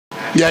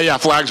Yeah,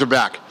 flags are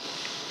back.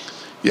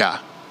 Yeah.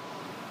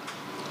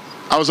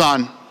 I was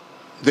on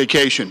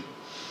vacation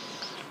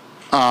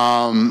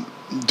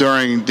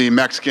during the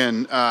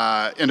Mexican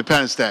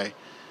Independence Day,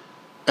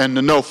 and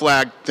the no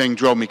flag thing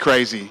drove me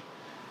crazy.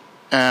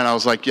 And I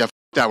was like, yeah,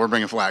 that, we're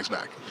bringing flags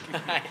back.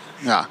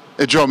 Yeah,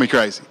 it drove me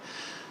crazy.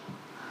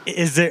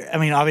 Is there, I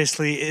mean,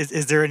 obviously,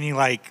 is there any,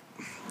 like,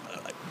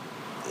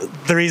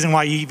 the reason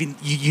why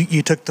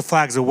you took the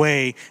flags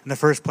away in the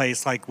first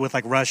place, like with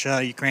like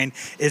Russia, Ukraine,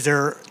 is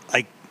there,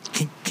 like,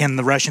 can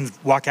the Russians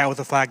walk out with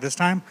a flag this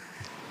time?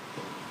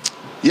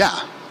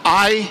 Yeah,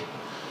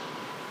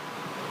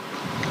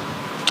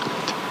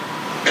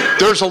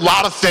 there's a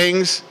lot of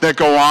things that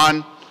go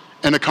on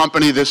in a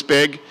company this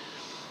big.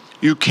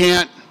 You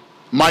can't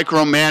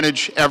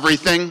micromanage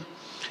everything,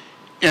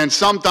 and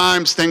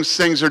sometimes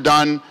things are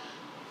done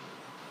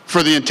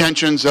for the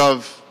intentions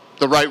of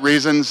the right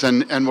reasons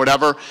and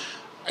whatever.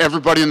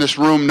 Everybody in this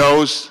room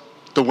knows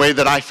the way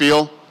that I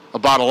feel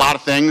about a lot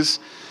of things.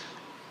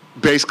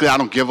 Basically, I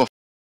don't give a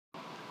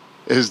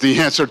is the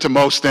answer to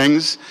most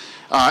things.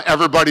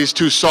 Everybody's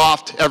too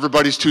soft.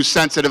 Everybody's too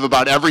sensitive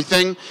about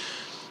everything.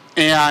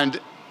 And,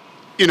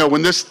 you know,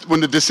 when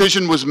the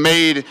decision was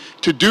made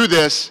to do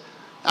this,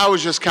 I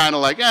was just kind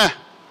of like,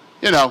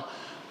 you know,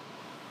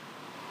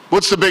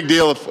 what's the big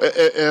deal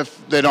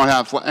if they don't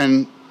have,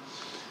 and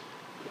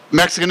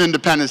Mexican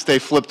Independence Day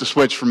flipped the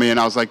switch for me, and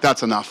I was like,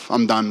 that's enough.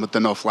 I'm done with the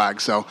no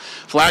flags. So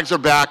flags are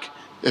back.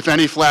 If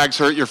any flags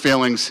hurt your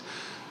feelings,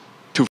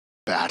 too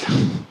bad.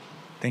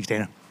 Thanks,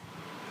 Dana.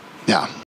 Yeah.